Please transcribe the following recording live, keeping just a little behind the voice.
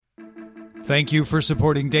Thank you for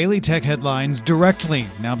supporting Daily Tech Headlines directly.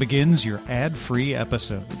 Now begins your ad-free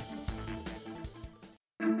episode.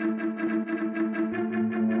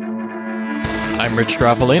 I'm Rich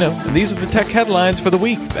Strappolino, and these are the tech headlines for the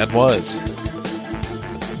week that was.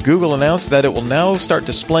 Google announced that it will now start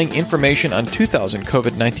displaying information on 2,000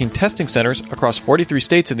 COVID-19 testing centers across 43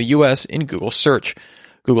 states in the U.S. in Google Search.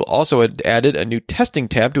 Google also had added a new testing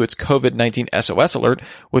tab to its COVID-19 SOS alert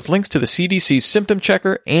with links to the CDC's symptom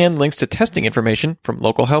checker and links to testing information from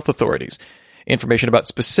local health authorities. Information about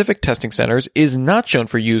specific testing centers is not shown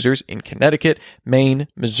for users in Connecticut, Maine,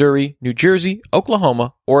 Missouri, New Jersey,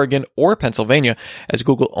 Oklahoma, Oregon, or Pennsylvania, as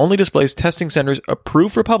Google only displays testing centers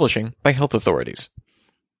approved for publishing by health authorities.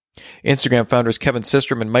 Instagram founders Kevin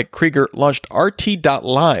Systrom and Mike Krieger launched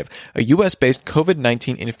RT.Live, a US-based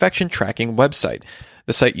COVID-19 infection tracking website.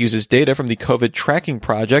 The site uses data from the COVID Tracking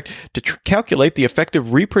Project to calculate the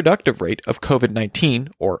effective reproductive rate of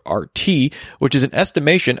COVID-19, or RT, which is an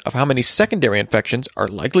estimation of how many secondary infections are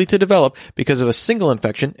likely to develop because of a single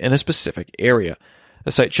infection in a specific area.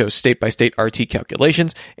 The site shows state-by-state RT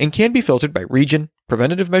calculations and can be filtered by region,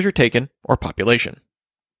 preventative measure taken, or population.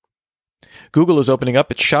 Google is opening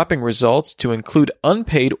up its shopping results to include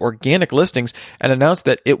unpaid organic listings and announced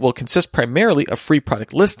that it will consist primarily of free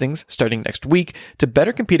product listings starting next week to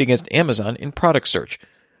better compete against Amazon in product search.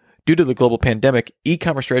 Due to the global pandemic,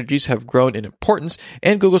 e-commerce strategies have grown in importance,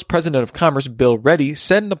 and Google's president of commerce, Bill Reddy,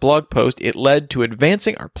 said in a blog post it led to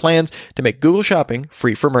advancing our plans to make Google Shopping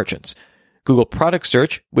free for merchants. Google Product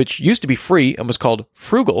Search, which used to be free and was called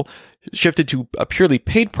Frugal, shifted to a purely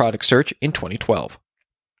paid product search in 2012.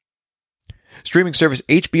 Streaming service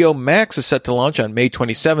HBO Max is set to launch on May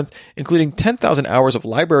 27th, including 10,000 hours of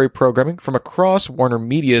library programming from across Warner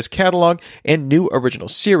Media's catalog and new original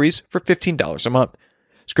series for $15 a month.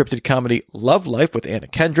 Scripted comedy Love Life with Anna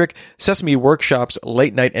Kendrick, Sesame Workshop's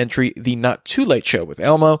late-night entry The Not Too Late Show with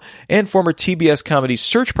Elmo, and former TBS comedy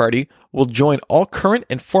Search Party will join all current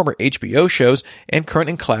and former HBO shows and current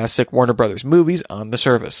and classic Warner Brothers movies on the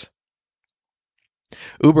service.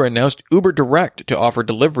 Uber announced Uber Direct to offer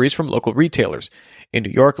deliveries from local retailers. In New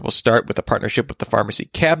York, it will start with a partnership with the Pharmacy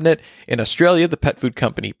Cabinet. In Australia, the pet food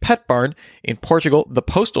company Pet Barn. In Portugal, the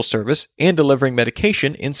Postal Service, and delivering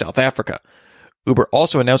medication in South Africa. Uber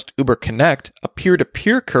also announced Uber Connect, a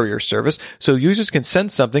peer-to-peer courier service so users can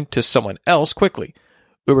send something to someone else quickly.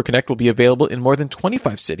 Uber Connect will be available in more than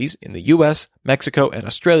 25 cities in the US, Mexico, and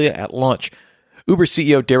Australia at launch. Uber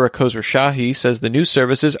CEO Dara Khosrowshahi says the new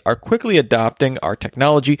services are quickly adopting our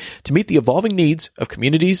technology to meet the evolving needs of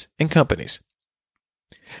communities and companies.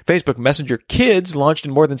 Facebook Messenger Kids launched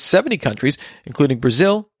in more than 70 countries, including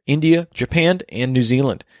Brazil, India, Japan, and New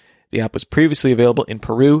Zealand. The app was previously available in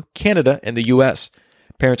Peru, Canada, and the US.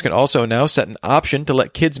 Parents can also now set an option to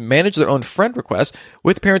let kids manage their own friend requests,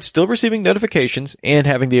 with parents still receiving notifications and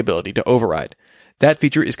having the ability to override. That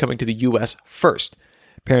feature is coming to the US first.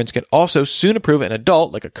 Parents can also soon approve an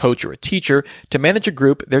adult, like a coach or a teacher, to manage a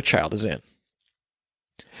group their child is in.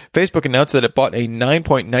 Facebook announced that it bought a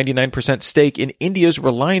 9.99% stake in India's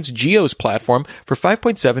Reliance Jio's platform for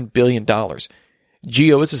 $5.7 billion.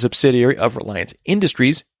 Jio is a subsidiary of Reliance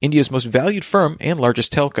Industries, India's most valued firm and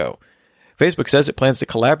largest telco. Facebook says it plans to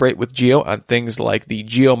collaborate with Jio on things like the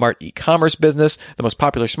JioMart e-commerce business, the most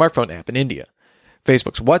popular smartphone app in India.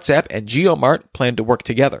 Facebook's WhatsApp and JioMart plan to work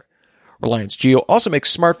together. Reliance Jio also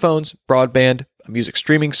makes smartphones, broadband, a music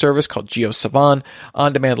streaming service called JioSaavn,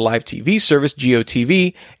 on-demand live TV service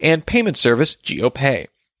JioTV, and payment service JioPay.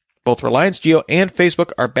 Both Reliance Jio and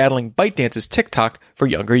Facebook are battling ByteDance's TikTok for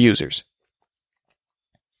younger users.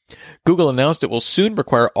 Google announced it will soon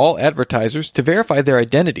require all advertisers to verify their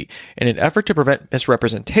identity in an effort to prevent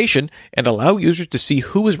misrepresentation and allow users to see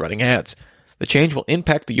who is running ads. The change will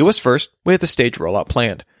impact the US first, with a staged rollout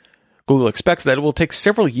planned. Google expects that it will take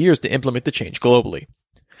several years to implement the change globally.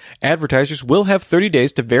 Advertisers will have 30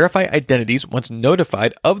 days to verify identities once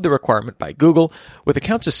notified of the requirement by Google, with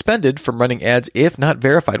accounts suspended from running ads if not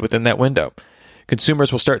verified within that window.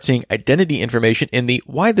 Consumers will start seeing identity information in the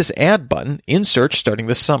Why This Ad button in search starting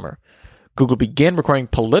this summer. Google began requiring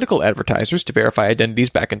political advertisers to verify identities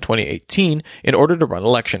back in 2018 in order to run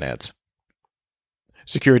election ads.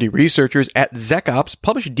 Security researchers at ZecOps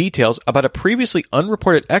published details about a previously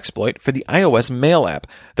unreported exploit for the iOS Mail app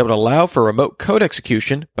that would allow for remote code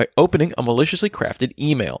execution by opening a maliciously crafted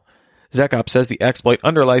email. ZecOps says the exploit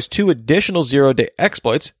underlies 2 additional zero-day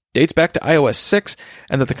exploits, dates back to iOS 6,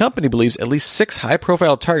 and that the company believes at least 6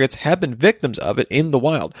 high-profile targets have been victims of it in the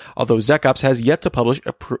wild, although ZecOps has yet to publish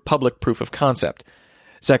a public proof of concept.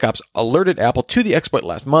 ZecOps alerted Apple to the exploit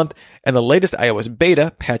last month, and the latest iOS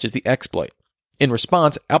beta patches the exploit. In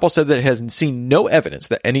response, Apple said that it has seen no evidence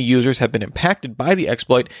that any users have been impacted by the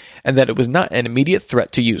exploit and that it was not an immediate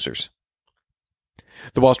threat to users.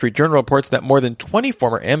 The Wall Street Journal reports that more than 20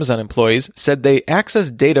 former Amazon employees said they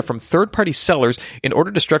accessed data from third-party sellers in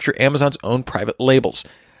order to structure Amazon's own private labels.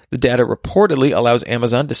 The data reportedly allows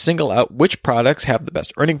Amazon to single out which products have the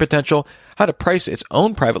best earning potential, how to price its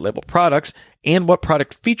own private label products, and what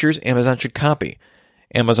product features Amazon should copy.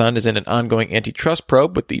 Amazon is in an ongoing antitrust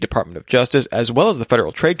probe with the Department of Justice as well as the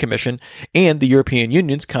Federal Trade Commission and the European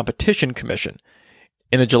Union's Competition Commission.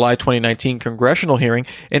 In a July 2019 congressional hearing,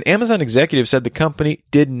 an Amazon executive said the company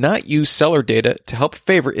did not use seller data to help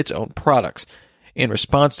favor its own products. In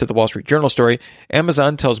response to the Wall Street Journal story,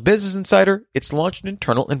 Amazon tells Business Insider it's launched an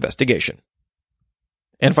internal investigation.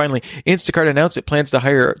 And finally, Instacart announced it plans to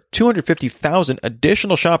hire 250,000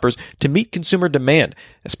 additional shoppers to meet consumer demand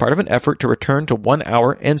as part of an effort to return to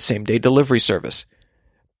 1-hour and same-day delivery service.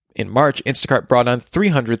 In March, Instacart brought on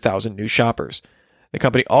 300,000 new shoppers. The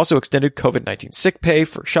company also extended COVID-19 sick pay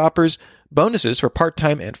for shoppers, bonuses for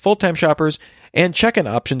part-time and full-time shoppers, and check-in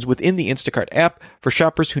options within the Instacart app for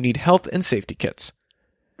shoppers who need health and safety kits.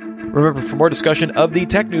 Remember, for more discussion of the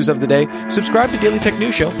tech news of the day, subscribe to Daily Tech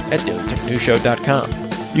News Show at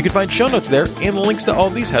dailytechnewsshow.com. You can find show notes there and links to all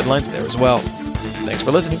of these headlines there as well. Thanks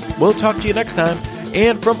for listening. We'll talk to you next time.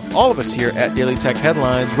 And from all of us here at Daily Tech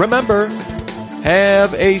Headlines, remember,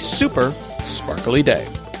 have a super sparkly day.